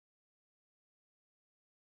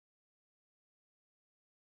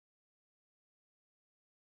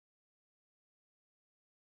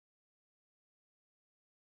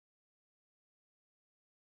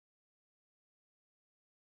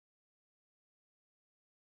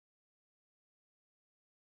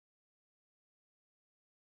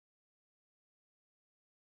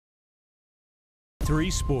23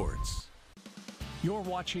 Sports. You're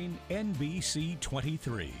watching NBC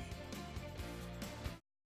 23.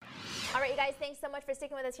 All right, you guys, thanks so much for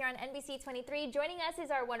sticking with us here on NBC 23. Joining us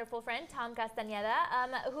is our wonderful friend, Tom Castañeda,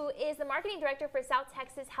 who is the marketing director for South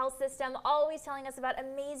Texas Health System, always telling us about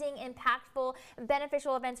amazing, impactful,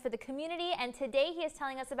 beneficial events for the community. And today he is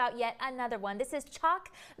telling us about yet another one. This is Chalk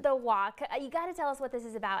the Walk. You got to tell us what this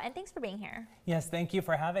is about, and thanks for being here. Yes, thank you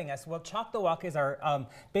for having us. Well, Chalk the Walk is our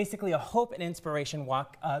basically a hope and inspiration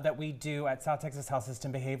walk that we do at South Texas Health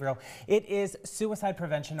System Behavioral. It is Suicide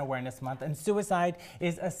Prevention Awareness Month, and suicide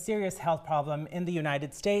is a serious health problem in the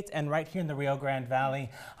United States and right here in the Rio Grande Valley.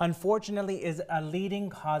 Unfortunately, is a leading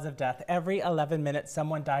cause of death. Every 11 minutes,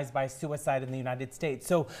 someone dies by suicide in the United States.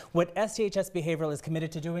 So what STHS Behavioral is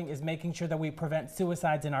committed to doing is making sure that we prevent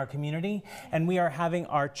suicides in our community. And we are having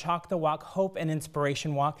our Chalk the Walk Hope and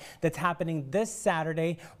Inspiration Walk that's happening this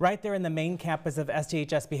Saturday right there in the main campus of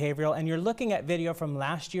STHS Behavioral. And you're looking at video from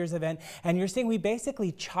last year's event, and you're seeing we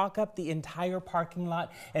basically chalk up the entire parking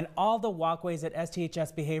lot and all the walkways at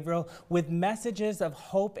STHS Behavioral with messages of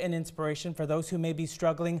hope and inspiration for those who may be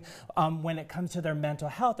struggling when it comes to their mental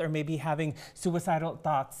health or maybe having suicidal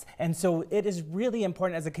thoughts. And so it is really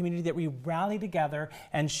important as a community that we rally together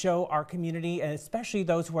and show our community, and especially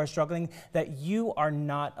those who are struggling, that you are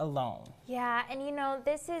not alone. Yeah, and you know,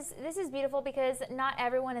 this is beautiful because not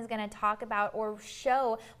everyone is going to talk about or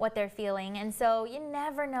show what they're feeling, and so you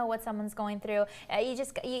never know what someone's going through.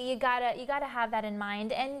 You gotta have that in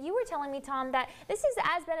mind. And you were telling me, Tom, that this is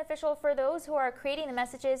as beneficial for those who are creating the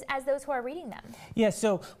messages as those who are reading them. Yeah,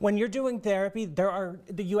 so when you're doing therapy,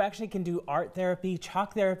 you actually can do art therapy.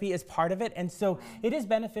 Chalk therapy is part of it, and so it is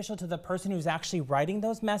beneficial to the person who's actually writing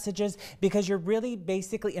those messages because you're really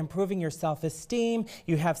basically improving your self-esteem.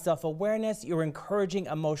 You have self-awareness. You're encouraging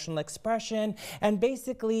emotional expression, and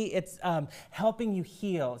basically it's helping you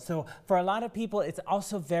heal. So for a lot of people, it's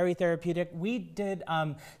also very therapeutic. We did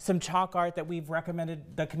some chalk art that we've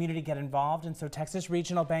recommended the community get involved, and so Texas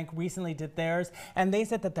Regional Bank recently did theirs, and they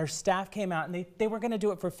said that their staff came out and they were going to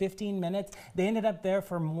do it for 15 minutes. They ended up there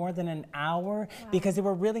for more than an hour. Wow. Because they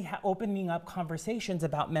were really opening up conversations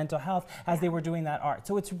about mental health as they were doing that art.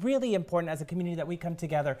 So it's really important as a community that we come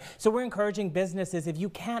together. So we're encouraging businesses, if you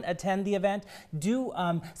can't attend the event, do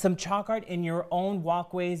some chalk art in your own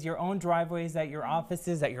walkways, your own driveways, at your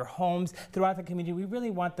offices, at your homes, throughout the community. We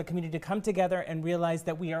really want the community to come together and realize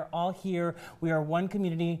that we are all here. We are one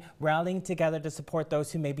community rallying together to support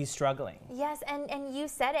those who may be struggling. Yes, and you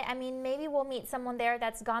said it. I mean, maybe we'll meet someone there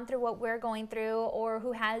that's gone through what we're going through, or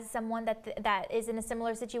who has someone that is in a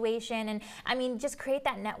similar situation. And I mean, just create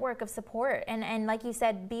that network of support. And like you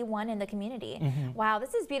said, be one in the community. Mm-hmm. Wow,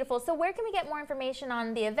 this is beautiful. So where can we get more information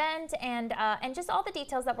on the event and just all the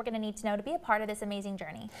details that we're going to need to know to be a part of this amazing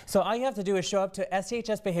journey? So all you have to do is show up to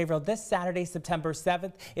STHS Behavioral this Saturday, September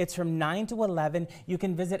 7th. It's from 9 to 11. You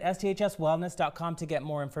can visit sthswellness.com to get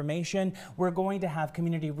more information. We're going to have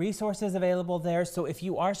community resources available there. So if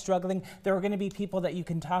you are struggling, there are going to be people that you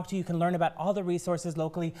can talk to. You can learn about all the resources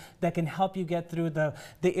locally that can help you get through the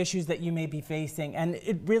issues that you may be facing. And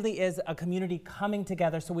it really is a community coming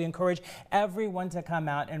together. So we encourage everyone to come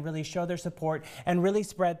out and really show their support and really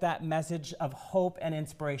spread that message of hope and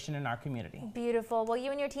inspiration in our community. Beautiful. Well,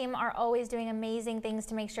 you and your team are always doing amazing things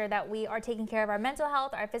to make sure that we are taking care of our mental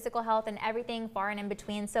health, our physical health, and everything far and in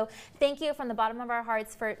between. So thank you from the bottom of our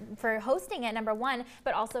hearts for hosting it, number one,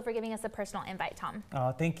 but also for giving us a personal invite, Tom.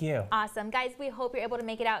 Oh, thank you. Awesome. Guys, we hope you're able to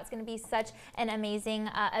make it out. It's going to be such an amazing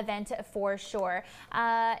event for sure.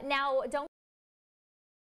 Now, don't